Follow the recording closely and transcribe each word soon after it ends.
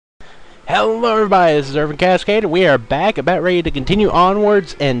Hello everybody, this is Irvin Cascade. We are back, about ready to continue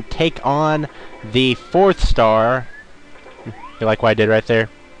onwards and take on the 4th star. You like what I did right there?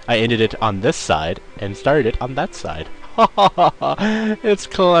 I ended it on this side and started it on that side. It's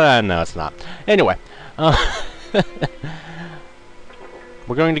cool. No, it's not. Anyway,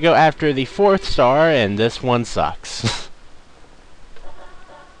 we're going to go after the 4th star, and this one sucks.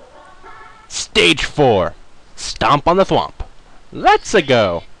 Stage 4. Stomp on the Thwomp. Let's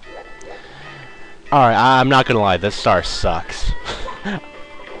go. Alright, I'm not gonna lie, this star sucks.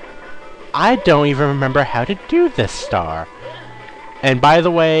 I don't even remember how to do this star. And by the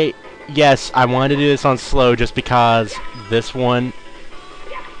way, yes, I wanted to do this on slow just because this one...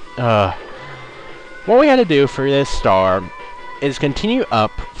 what we had to do for this star is continue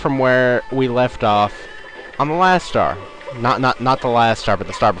up from where we left off on the last star. Not the last star, but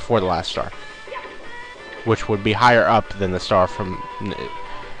the star before the last star. Which would be higher up than the star from...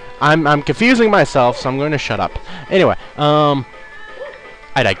 I'm confusing myself, so I'm going to shut up. Anyway, I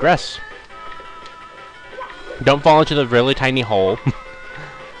digress. Don't fall into the really tiny hole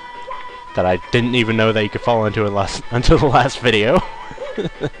that I didn't even know that you could fall into until the last video.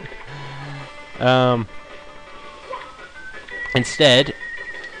 Instead,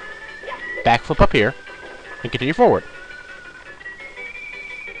 backflip up here and continue forward.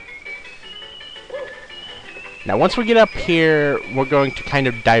 Now, once we get up here, we're going to kind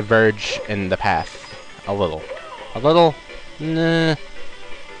of diverge in the path a little. Nah.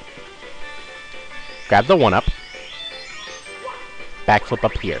 Grab the 1-up. Backflip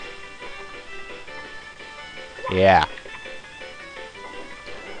up here. Yeah.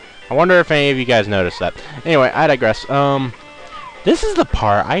 I wonder if any of you guys noticed that. Anyway, I digress. This is the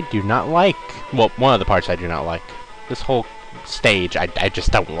part I do not like. Well, one of the parts I do not like. This whole stage I just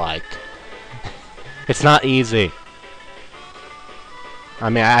don't like. It's not easy. I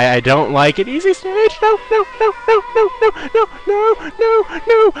mean, I don't like an easy stage. No.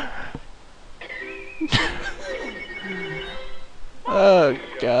 Oh,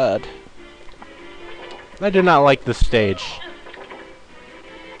 God. I do not like this stage.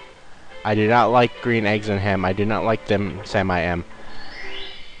 I do not like green eggs and ham. I do not like them, Sam I am.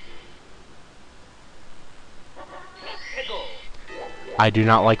 I do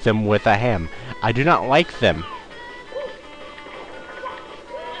not like them with a ham. I do not like them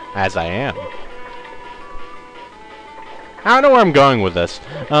as I am. I don't know where I'm going with this.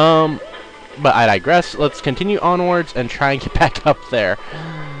 But I digress. Let's continue onwards and try and get back up there.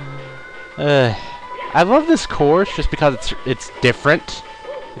 I love this course just because it's different.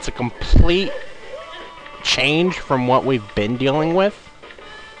 It's a complete change from what we've been dealing with.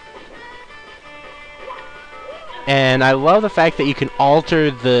 And I love the fact that you can alter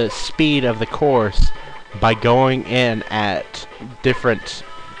the speed of the course by going in at different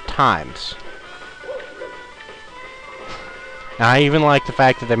times. And I even like the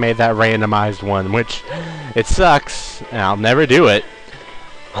fact that they made that randomized one, which it sucks, and I'll never do it.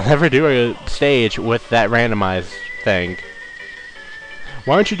 I'll never do a stage with that randomized thing.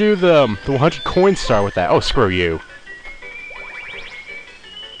 Why don't you do the 100 coin star with that? Oh, screw you.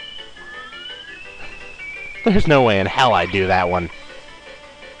 There's no way in hell I'd do that one.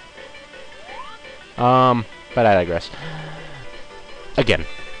 But I digress. Again,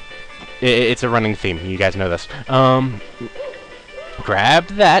 it's a running theme. You guys know this. Grab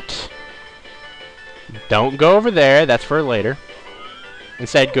that. Don't go over there. That's for later.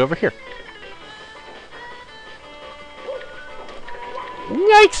 Instead, go over here.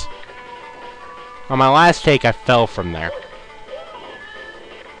 Yikes! On my last take, I fell from there.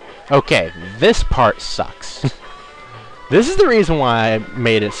 Okay, this part sucks. This is the reason why I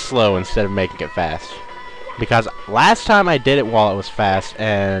made it slow instead of making it fast. Because last time I did it while it was fast,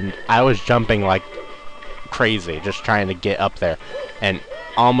 and I was jumping like crazy, just trying to get up there. And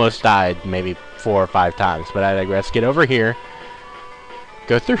almost died maybe 4 or 5 times. But I digress. Get over here.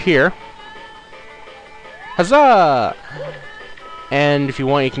 Go through here. Huzzah! And if you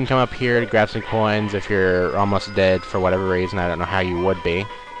want, you can come up here to grab some coins if you're almost dead for whatever reason. I don't know how you would be.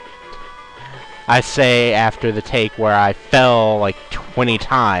 I say after the take where I fell like 20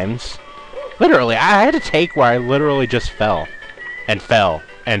 times. Literally, I had a take where I literally just fell. And fell.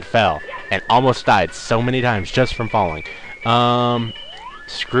 And fell. And almost died so many times just from falling.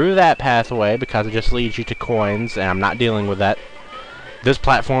 Screw that pathway because it just leads you to coins. And I'm not dealing with that. Those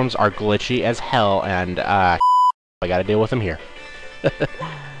platforms are glitchy as hell. And I gotta deal with them here.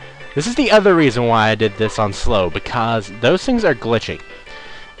 This is the other reason why I did this on slow. Because those things are glitchy.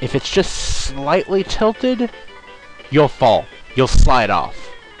 If it's just slightly tilted, you'll fall. You'll slide off.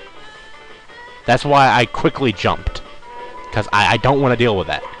 That's why I quickly jumped. Because I don't want to deal with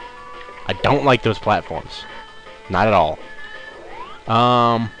that. I don't like those platforms. Not at all.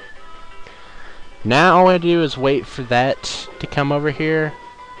 Now all I do is wait for that to come over here.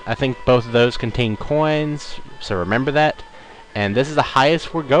 I think both of those contain coins, so remember that. And this is the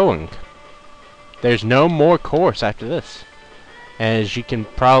highest we're going. There's no more course after this. As you can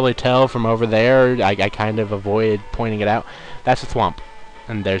probably tell from over there, I kind of avoided pointing it out. That's the thwomp.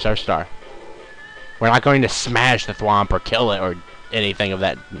 And there's our star. We're not going to smash the thwomp or kill it or anything of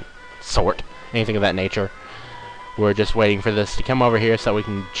that sort. Anything of that nature. We're just waiting for this to come over here so we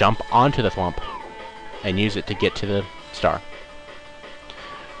can jump onto the thwomp and use it to get to the star.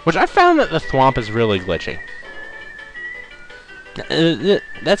 Which I found that the thwomp is really glitchy.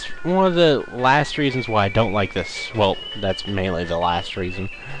 That's one of the last reasons why I don't like this. Well, that's mainly the last reason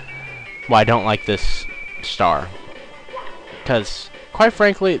why I don't like this star. Because, quite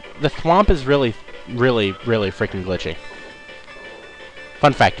frankly, the thwomp is really freaking glitchy.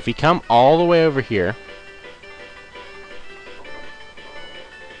 Fun fact, if you come all the way over here,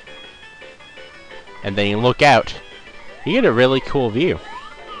 and then you look out, you get a really cool view.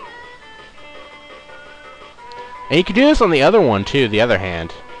 And you can do this on the other one too, the other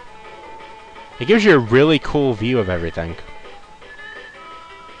hand. It gives you a really cool view of everything.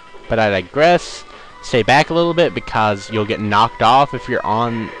 But I digress. Stay back a little bit because you'll get knocked off if you're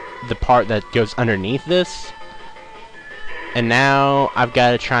on the part that goes underneath this. And now I've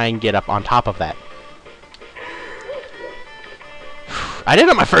got to try and get up on top of that. I did it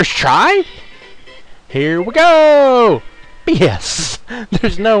on my first try? Here we go! Yes!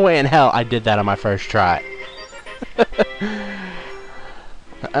 There's no way in hell I did that on my first try.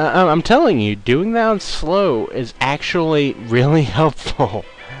 I'm telling you, doing that on slow is actually really helpful.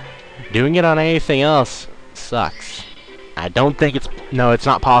 Doing it on anything else sucks. I don't think it's... No, it's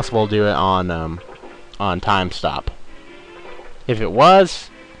not possible to do it on time stop. If it was,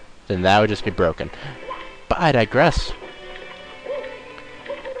 then that would just be broken. But I digress.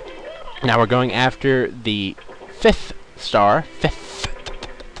 Now we're going after the 5th star. 5th.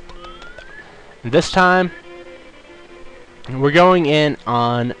 And this time, we're going in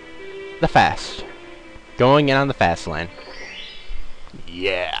on the fast. Going in on the fast lane.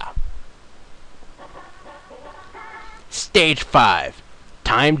 Yeah. Stage 5.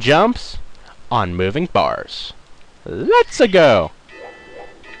 Time jumps on moving bars. Let's go.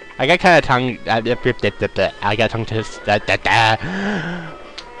 I got kind of tongue. I got tongue twist.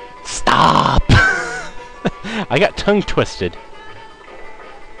 Stop. I got tongue twisted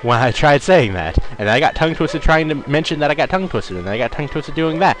when I tried saying that, and I got tongue twisted trying to mention that I got tongue twisted, and I got tongue twisted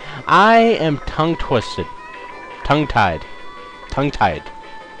doing that. I am tongue twisted, tongue tied.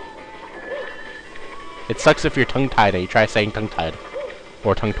 It sucks if you're tongue tied and you try saying tongue tied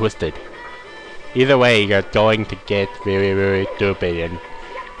or tongue twisted. Either way, you're going to get very stupid and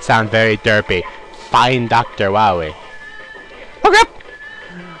sound very derpy. Fine, Dr. Wowie. Oh crap!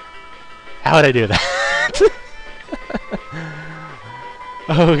 How would I do that?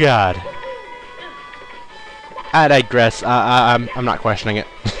 Oh god. I digress. I'm not questioning it.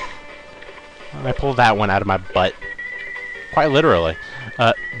 I pulled that one out of my butt. Quite literally.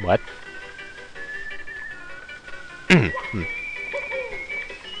 What?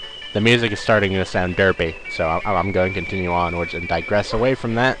 The music is starting to sound derpy, so I'm going to continue onwards and digress away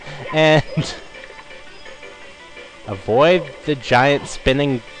from that, and avoid the giant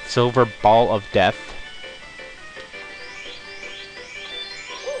spinning silver ball of death.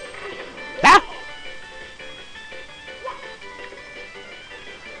 Ah!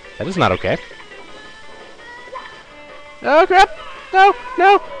 That is not okay. Oh crap! No!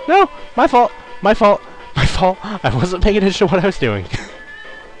 No! No! My fault! My fault! My fault! I wasn't paying attention to what I was doing.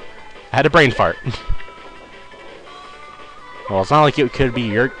 I had a brain fart. Well, it's not like it could be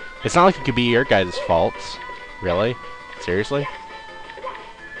your... It's not like it could be your guys' faults. Really? Seriously?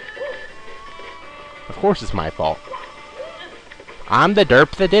 Of course it's my fault. I'm the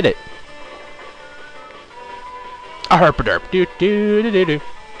derp that did it. A herpaderp. Do do do do do.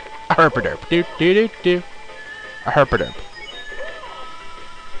 A herpaderp. Do do do do. A herpaderp.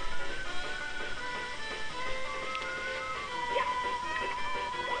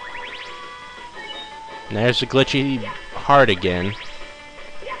 And there's the glitchy heart again.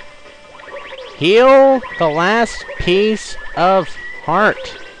 Heal the last piece of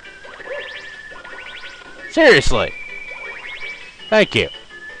heart. Seriously. Thank you.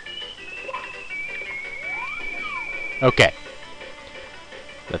 Okay.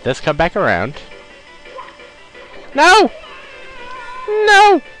 Let this come back around. No!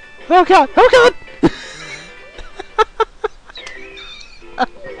 No! Oh god! Oh god!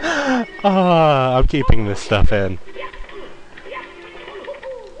 I'm keeping this stuff in.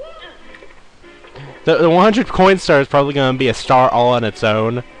 The 100 coin star is probably going to be a star all on its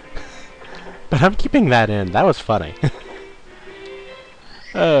own. But I'm keeping that in. That was funny.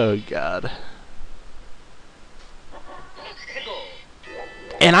 Oh, God.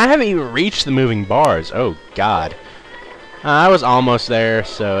 And I haven't even reached the moving bars. Oh, God. I was almost there,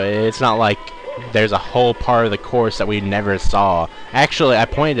 so it's not like there's a whole part of the course that we never saw. Actually, I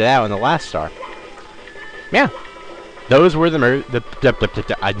pointed it out in the last star. Yeah. Those were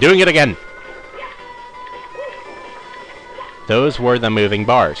I'm doing it again. Those were the moving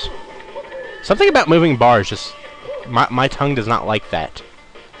bars. Something about moving bars just... My tongue does not like that.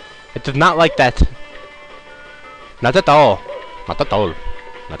 It does not like that. Not at all. Not at all.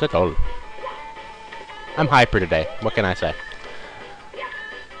 Not at all. I'm hyper today. What can I say?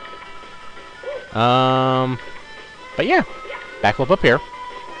 But yeah. Backflip up here.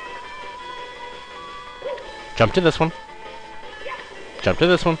 Jump to this one. Jump to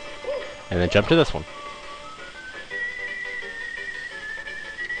this one. And then jump to this one.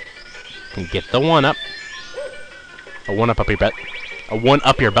 And get the one up. A one up your butt. A one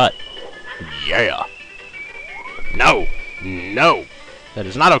up your butt. Yeah. No. No. That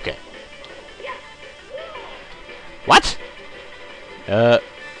is not okay. What?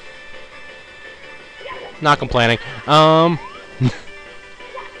 Not complaining.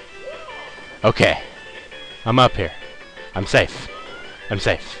 Okay. I'm up here. I'm safe. I'm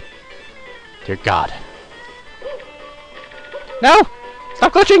safe. Dear God. No!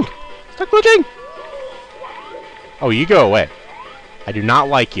 Stop glitching! Stop glitching! Oh, you go away. I do not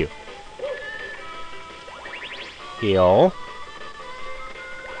like you. Heal.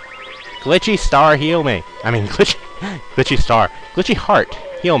 Glitchy star, heal me. I mean, glitchy star. Glitchy heart,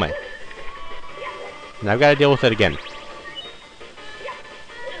 heal me. And I've got to deal with it again.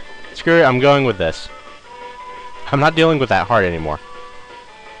 Screw it, I'm going with this. I'm not dealing with that heart anymore.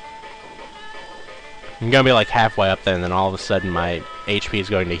 I'm gonna be like halfway up there, and then all of a sudden my HP is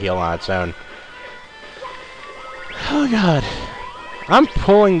going to heal on its own. Oh God. I'm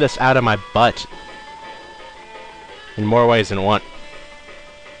pulling this out of my butt. In more ways than one.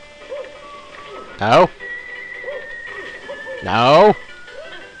 No. No.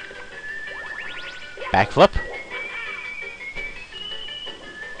 Backflip.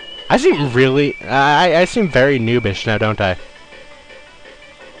 I seem really... I seem very noobish now, don't I?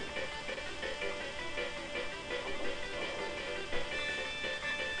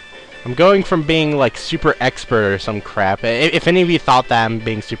 I'm going from being, like, super expert or some crap. If any of you thought that I'm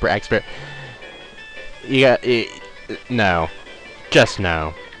being super expert... You got... No. Just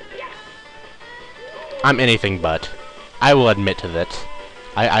no. I'm anything but. I will admit to that.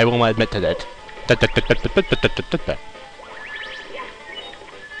 I will admit to that.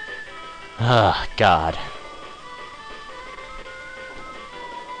 Ah, God.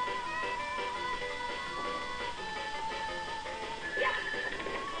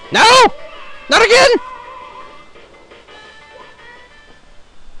 No! Not again!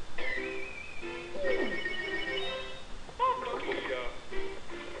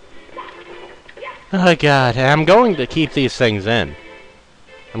 Oh God, I'm going to keep these things in.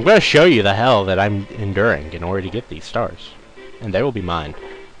 I'm going to show you the hell that I'm enduring in order to get these stars. And they will be mine.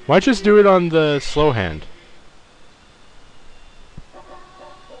 Why just do it on the slow hand?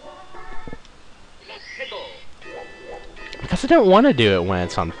 Because I don't want to do it when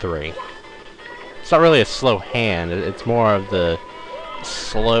it's on 3. It's not really a slow hand, it's more of the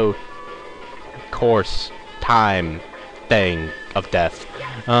slow course time thing of death.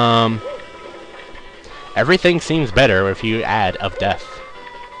 Everything seems better if you add of death.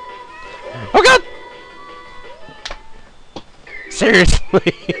 Oh God!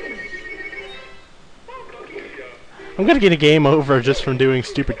 Seriously? I'm gonna get a game over just from doing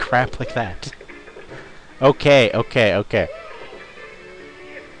stupid crap like that. Okay, okay, okay.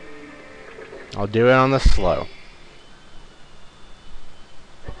 I'll do it on the slow.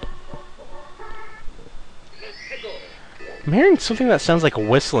 I'm hearing something that sounds like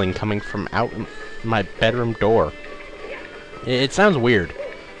whistling coming from out my bedroom door. It sounds weird.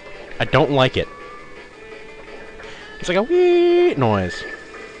 I don't like it. It's like a wee noise.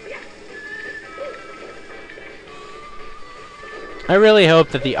 I really hope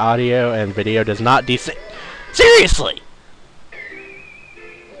that the audio and video does not Seriously!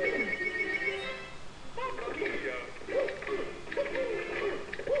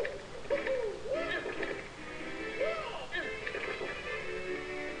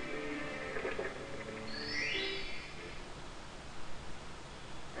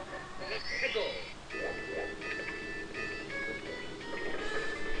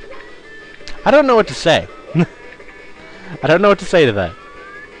 I don't know what to say. I don't know what to say to that.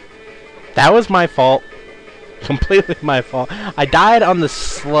 That was my fault. Completely my fault. I died on the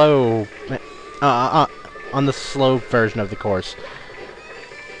slow... on the slow version of the course.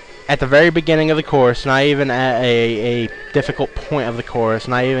 At the very beginning of the course, not even at a difficult point of the course,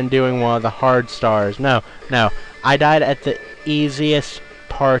 not even doing one of the hard stars. No, no. I died at the easiest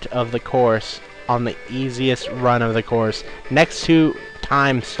part of the course, on the easiest run of the course, next to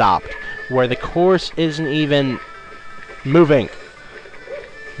time stopped, where the course isn't even moving.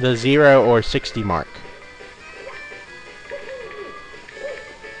 The 0 or 60 mark.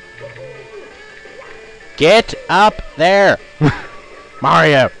 Get up there!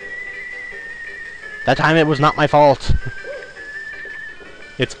 Mario! That time it was not my fault.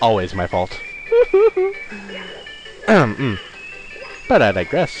 It's always my fault. But I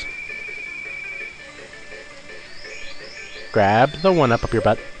digress. Grab the 1-up up your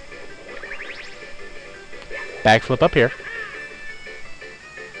butt. Backflip up here.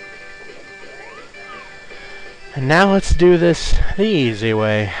 And now let's do this the easy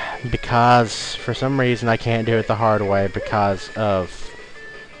way. Because, for some reason, I can't do it the hard way because of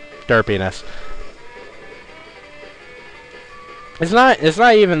derpiness. It's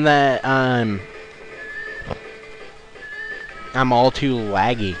not even that I'm all too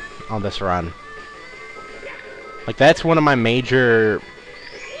laggy on this run. Like, that's one of my major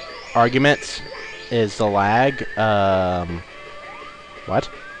arguments, is the lag. What?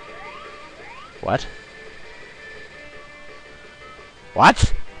 What?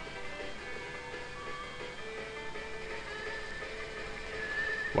 What?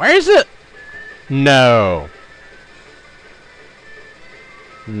 Where is it? No.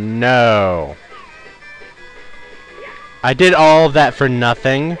 No. I did all of that for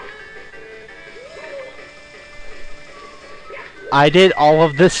nothing. I did all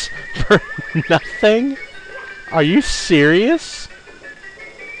of this for nothing? Are you serious?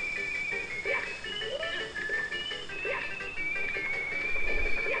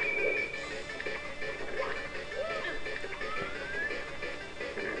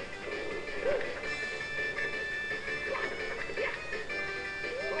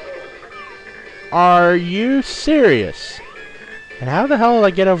 Are you serious? And how the hell did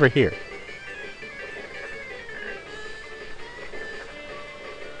I get over here?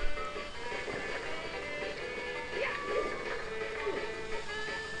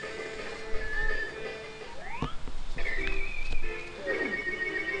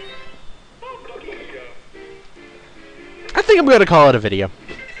 I think I'm gonna call it a video.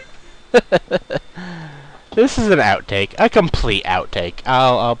 This is an outtake, a complete outtake.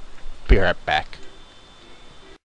 I'll be right back.